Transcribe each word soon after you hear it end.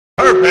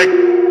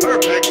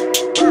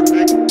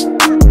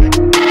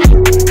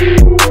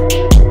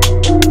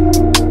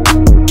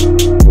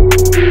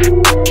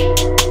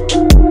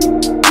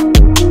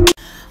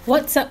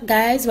What's up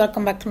guys,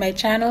 welcome back to my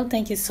channel.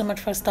 Thank you so much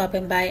for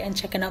stopping by and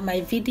checking out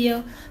my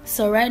video.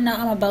 So right now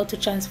I'm about to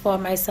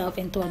transform myself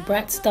into a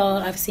Bratz doll.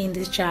 I've seen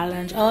this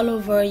challenge all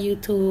over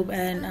YouTube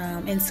and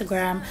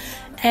Instagram,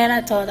 and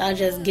I thought I'll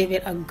just give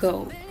it a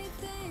go.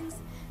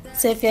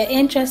 So if you're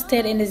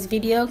interested in this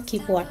video,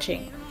 keep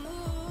watching.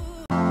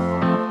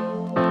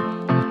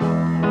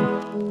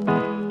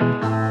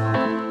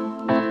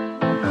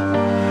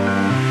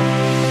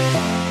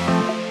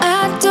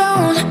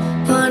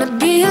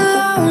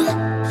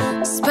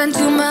 Spend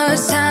too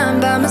much time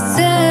by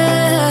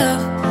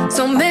myself.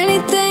 So many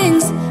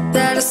things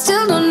that I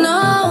still don't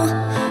know.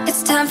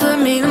 It's time for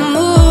me to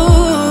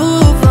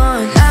move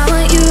on. I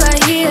want you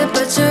right here,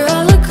 but you're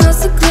all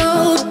across the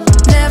globe.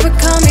 Never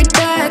call me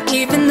back,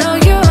 even though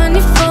you're on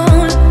your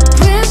phone.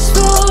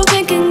 Wishful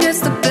thinking gets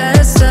the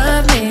best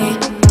of me,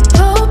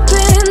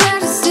 hoping that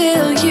it's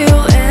still you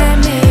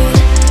and me.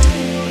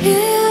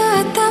 Yeah,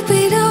 I thought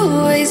we'd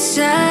always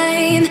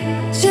shine.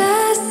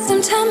 Just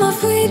some time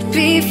off, we'd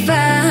be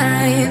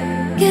fine.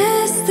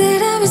 Guess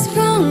that I was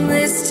wrong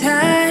this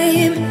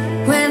time.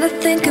 When I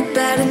think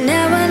about it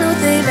now, I know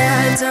that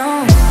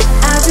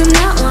I do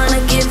not wanna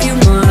give you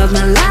more of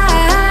my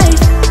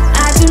life.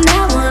 I do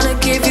not wanna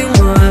give you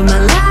more of my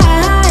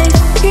life.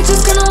 You're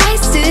just gonna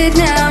waste it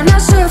now,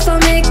 not sure if I'll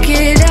make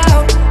it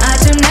out. I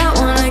do not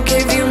wanna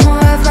give you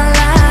more of my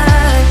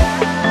life.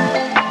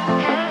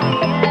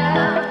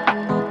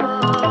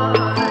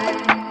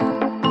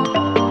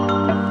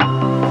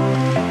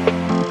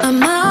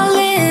 I'm all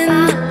in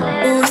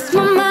with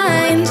my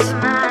mind.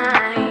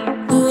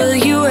 Will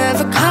you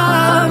ever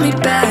call me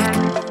back?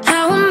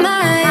 How am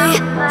I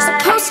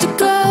supposed to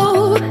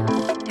go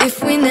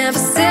if we never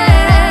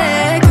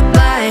say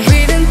goodbye?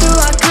 Reading through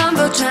our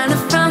convo, trying to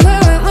find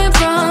where it went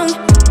wrong.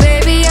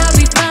 Baby, I'll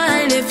be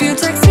fine if you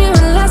text me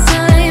one last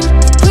time.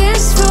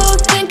 Wishful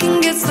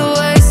thinking gets the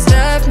worst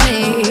of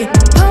me,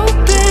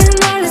 hoping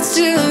that it's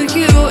still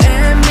you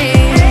and me.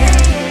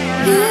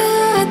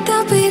 Yeah, I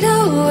thought we'd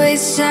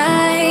always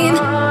shine.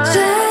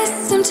 Just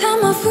some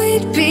time off,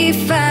 we'd be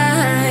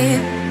fine.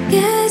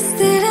 Guess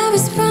that I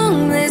was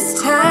wrong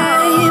this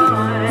time.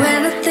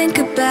 When I think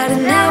about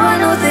it now, I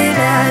know that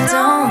I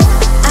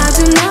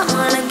do not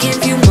wanna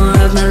give you more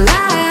of my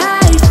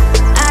life.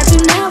 I do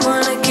not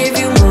wanna give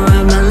you more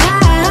of my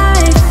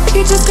life.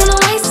 You're just gonna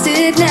waste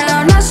it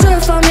now, not sure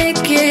if I'll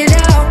make it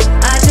out.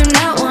 I do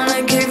not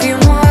wanna give you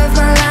more of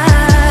my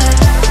life.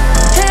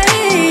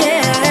 Hey,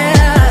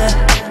 yeah.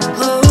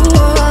 Oh,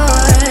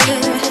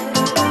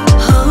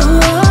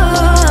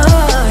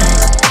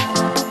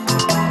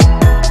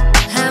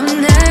 I'm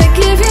not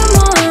give you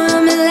more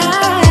of my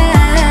life.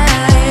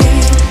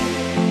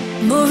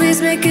 Movies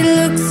make it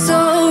look so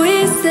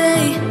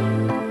easy.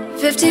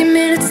 15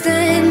 minutes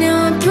then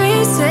you're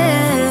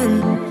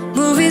breezing.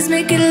 Movies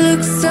make it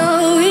look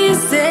so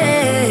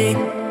easy.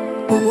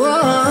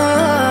 Whoa.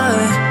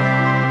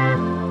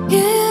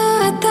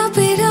 Yeah, I thought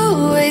we'd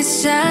always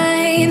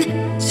shine.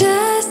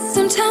 Just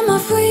some time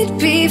off, we'd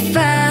be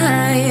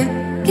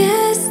fine.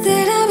 Guess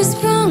that I was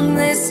wrong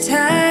this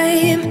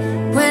time.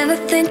 When I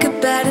think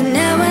about it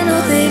now, I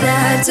know that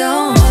I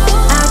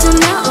do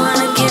not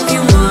wanna give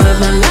you more of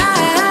my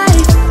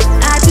life.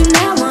 I do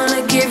not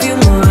wanna give you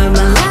more of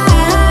my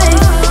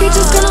life. You're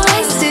just gonna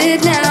waste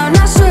it now,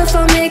 not sure if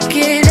I'll make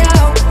it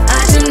out.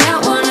 I do not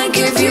wanna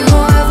give you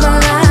more of my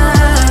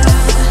life.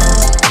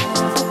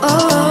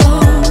 Oh,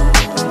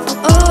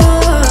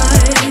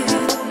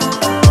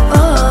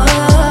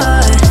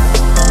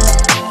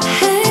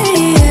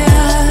 hey,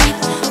 yeah.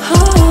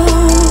 Oh.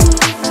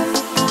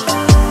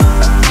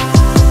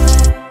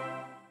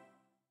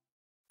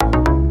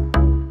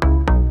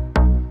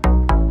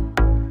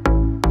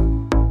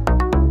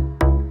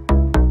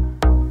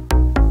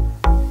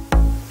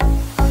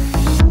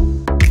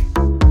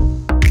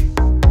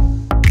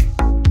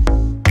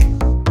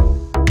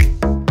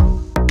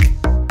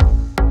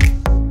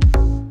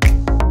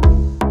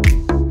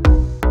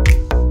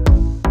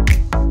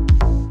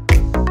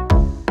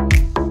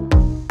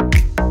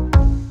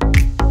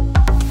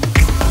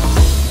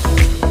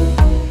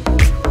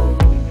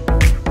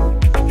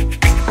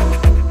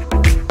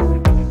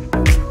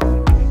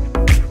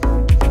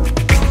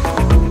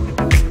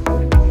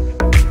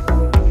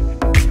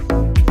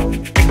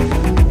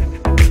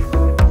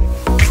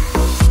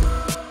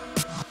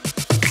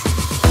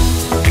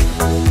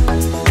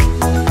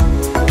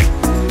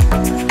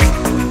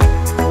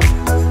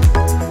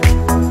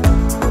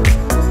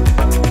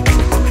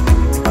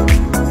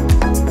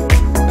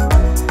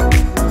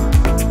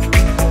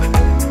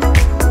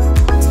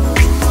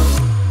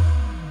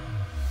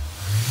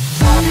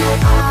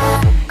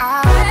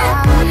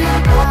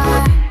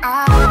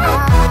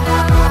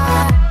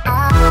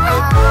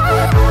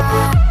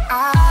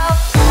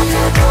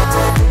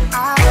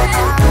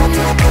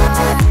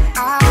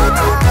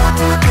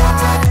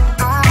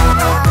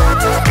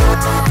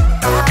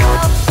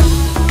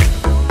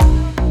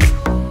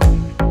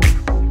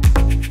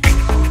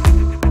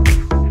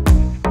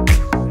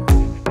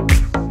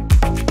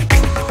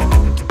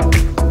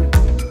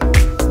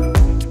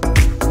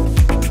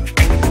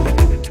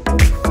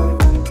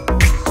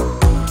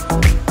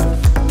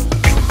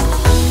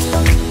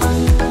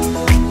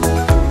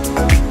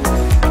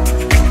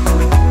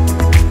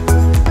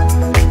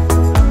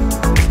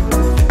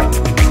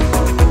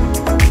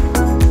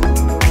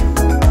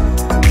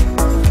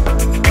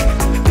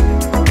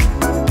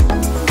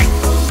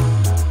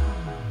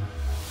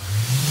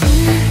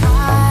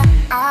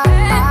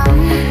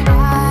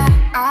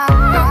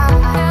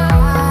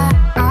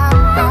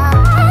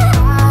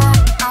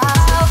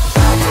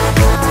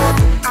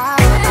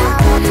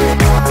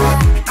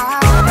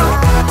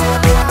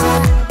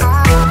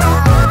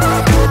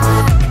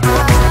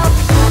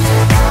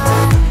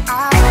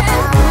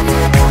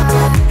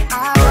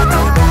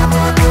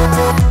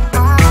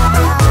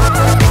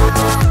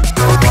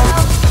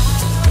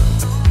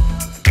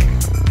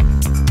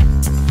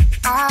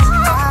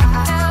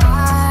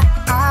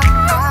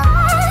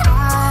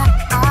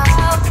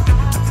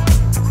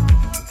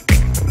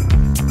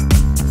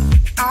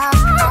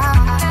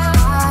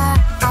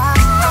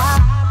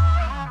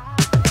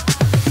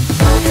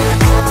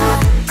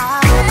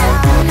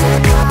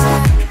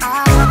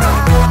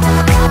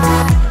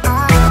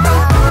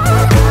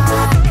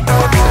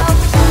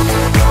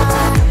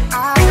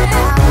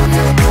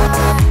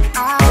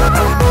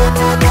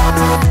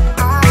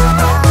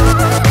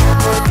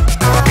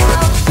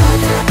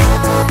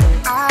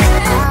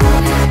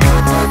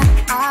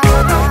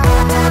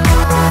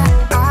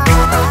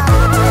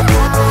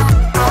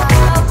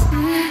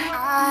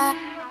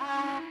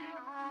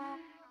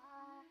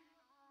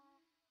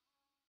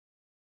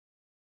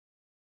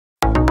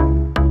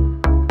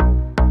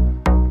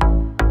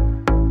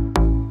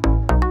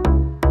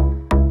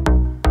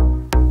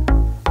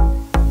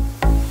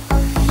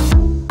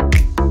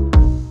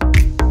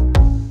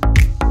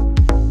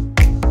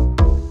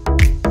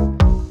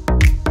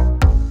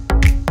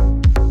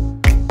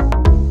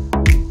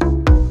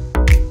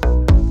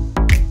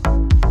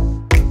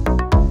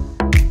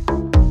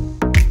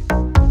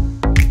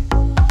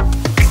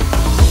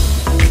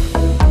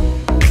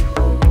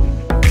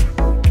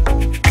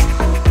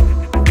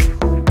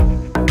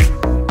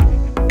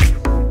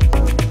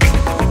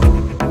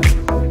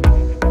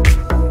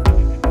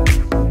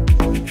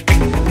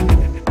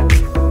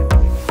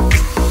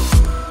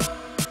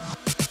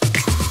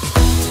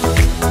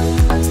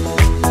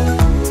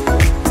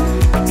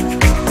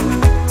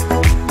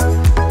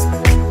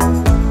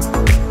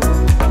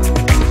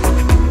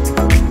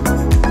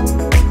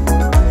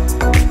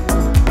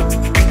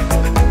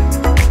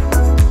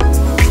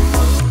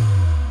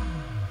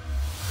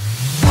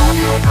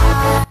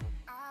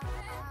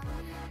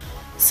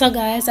 So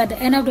guys, at the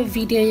end of the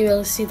video you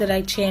will see that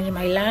I changed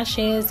my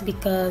lashes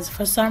because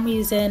for some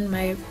reason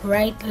my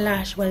right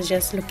lash was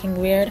just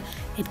looking weird.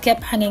 It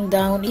kept hanging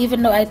down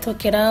even though I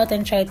took it out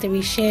and tried to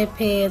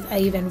reshape it. I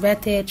even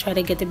wet it, tried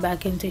to get it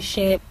back into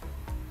shape,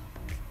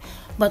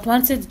 but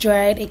once it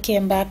dried it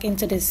came back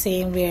into the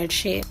same weird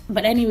shape.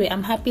 But anyway,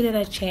 I'm happy that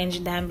I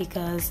changed them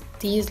because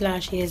these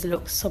lashes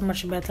look so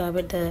much better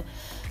with the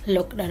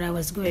look that I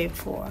was going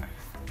for.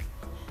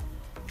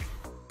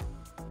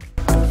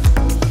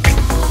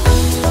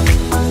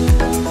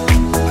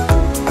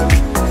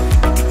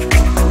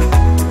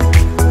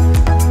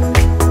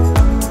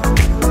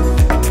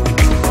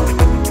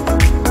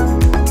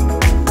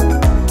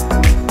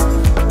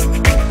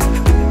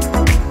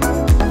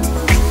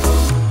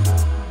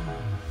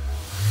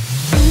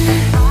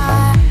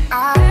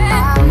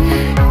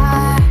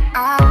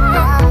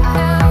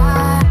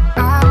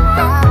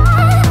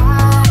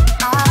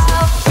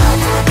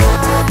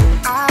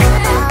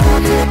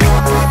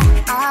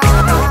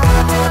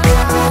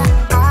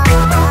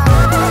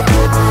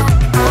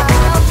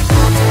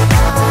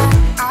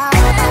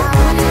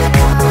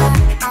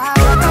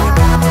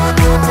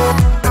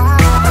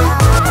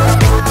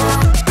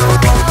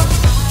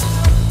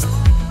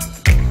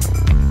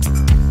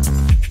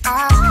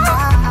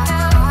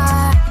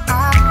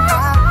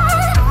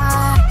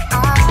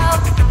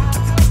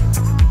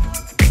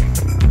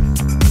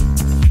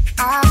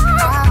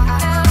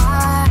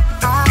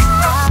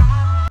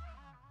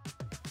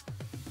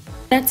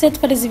 That's it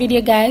for this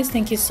video guys.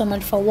 Thank you so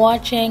much for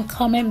watching.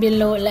 Comment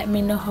below, let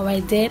me know how I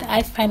did.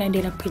 I find I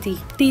did a pretty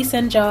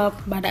decent job,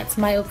 but that's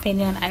my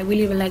opinion. I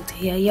really would like to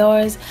hear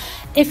yours.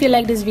 If you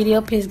like this video,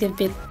 please give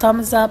it a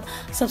thumbs up.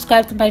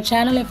 Subscribe to my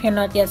channel if you're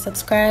not yet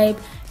subscribed,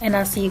 and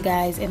I'll see you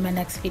guys in my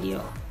next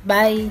video.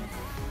 Bye.